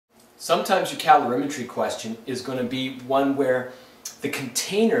Sometimes your calorimetry question is going to be one where the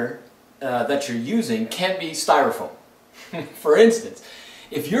container that you're using can't be styrofoam. For instance,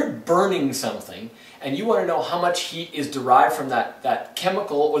 if you're burning something and you want to know how much heat is derived from that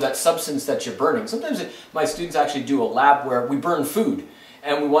chemical or that substance that you're burning, sometimes my students actually do a lab where we burn food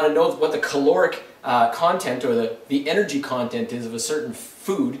and we want to know what the caloric content or the energy content is of a certain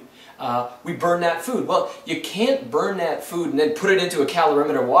food. We burn that food. Well, you can't burn that food and then put it into a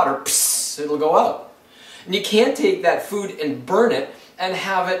calorimeter water, psst, it'll go out. And you can't take that food and burn it and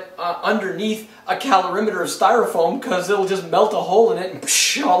have it underneath a calorimeter of styrofoam because it'll just melt a hole in it and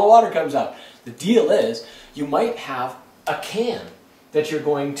psh, all the water comes out. The deal is, you might have a can that you're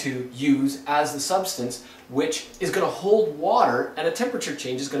going to use as the substance which is going to hold water and a temperature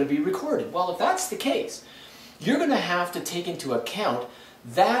change is going to be recorded. Well, if that's the case, you're going to have to take into account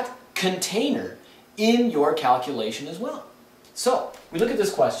that container in your calculation as well. So, we look at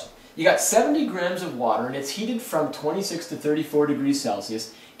this question. You got 70 grams of water and it's heated from 26 to 34 degrees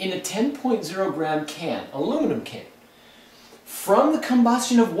Celsius in a 10.0 gram can, aluminum can, from the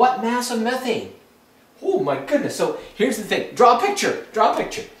combustion of what mass of methane? Oh my goodness. So here's the thing. Draw a picture. Draw a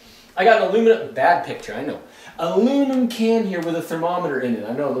picture. I got an aluminum, bad picture, I know. Aluminum can here with a thermometer in it.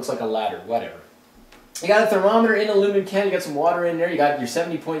 I know it looks like a ladder, whatever. You got a thermometer in an aluminum can, you got some water in there, you got your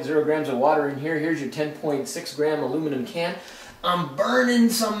 70.0 grams of water in here, here's your 10.6 gram aluminum can. I'm burning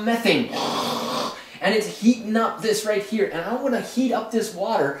some methane. And it's heating up this right here. And I want to heat up this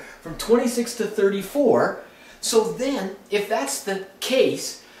water from 26 to 34. So then, if that's the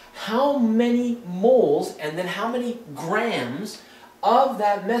case, how many moles and then how many grams of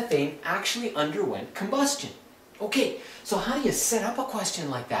that methane actually underwent combustion? Okay, so how do you set up a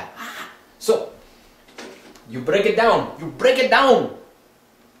question like that? So, you break it down. You break it down.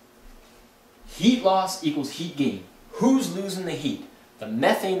 Heat loss equals heat gain. Who's losing the heat? The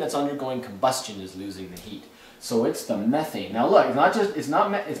methane that's undergoing combustion is losing the heat. So it's the methane. Now look,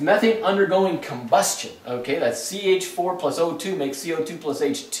 it's methane undergoing combustion. Okay, that's CH4 plus O2 makes CO2 plus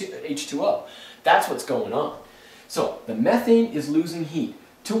H2O. That's what's going on. So the methane is losing heat.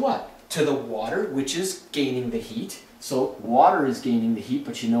 To what? To the water, which is gaining the heat. So water is gaining the heat,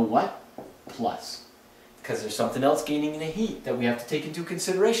 but you know what? Plus. Because there's something else gaining the heat that we have to take into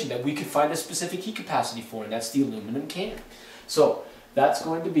consideration that we could find a specific heat capacity for, and that's the aluminum can. So that's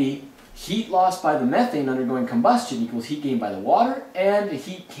going to be heat lost by the methane undergoing combustion equals heat gained by the water and the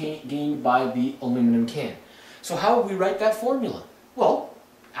heat gained by the aluminum can. So how would we write that formula? Well,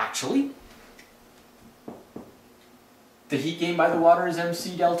 actually, the heat gained by the water is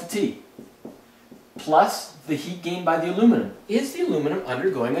MC delta T plus the heat gained by the aluminum. Is the aluminum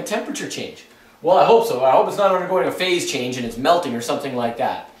undergoing a temperature change? Well, I hope so. I hope it's not undergoing a phase change and it's melting or something like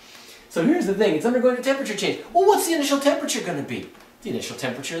that. So here's the thing. It's undergoing a temperature change. Well, what's the initial temperature going to be? The initial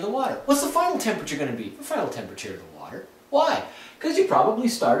temperature of the water. What's the final temperature going to be? The final temperature of the water. Why? Because you probably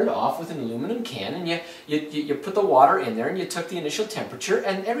started off with an aluminum can and you put the water in there and you took the initial temperature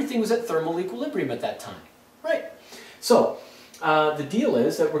and everything was at thermal equilibrium at that time. Right. So the deal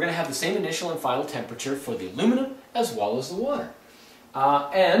is that we're going to have the same initial and final temperature for the aluminum as well as the water.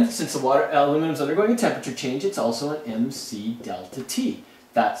 And since the aluminum is undergoing a temperature change, it's also an MC delta T.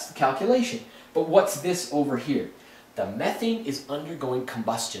 That's the calculation. But what's this over here? The methane is undergoing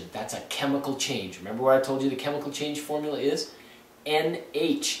combustion. That's a chemical change. Remember what I told you the chemical change formula is?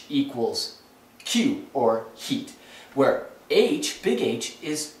 NH equals Q, or heat. Where H, big H,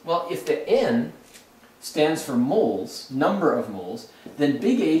 is, well, if the N stands for moles, number of moles, then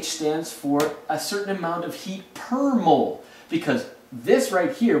big H stands for a certain amount of heat per mole. Because this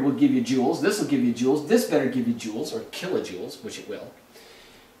right here will give you joules, this will give you joules, this better give you joules, or kilojoules, which it will.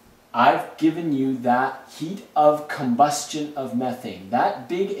 I've given you that heat of combustion of methane. That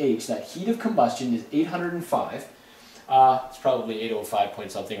big H, that heat of combustion is 805. It's probably 805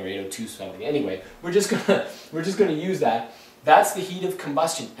 point something or 802 something. Anyway, we're just gonna use that. That's the heat of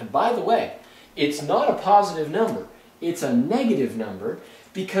combustion. And by the way, it's not a positive number. It's a negative number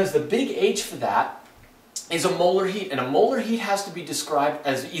because the big H for that is a molar heat, and a molar heat has to be described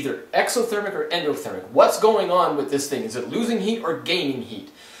as either exothermic or endothermic. What's going on with this thing? Is it losing heat or gaining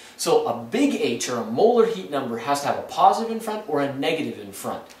heat? So a big H, or a molar heat number, has to have a positive in front or a negative in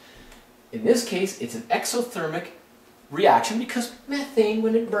front. In this case, it's an exothermic reaction because methane,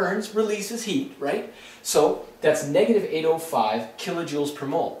 when it burns, releases heat, right? So that's negative 805 kilojoules per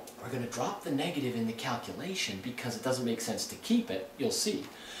mole. We're going to drop the negative in the calculation because it doesn't make sense to keep it, you'll see.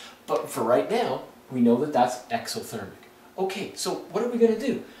 But for right now, we know that that's exothermic. Okay, so what are we going to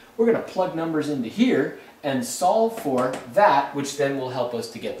do? We're going to plug numbers into here and solve for that, which then will help us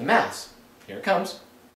to get the mass. Here it comes.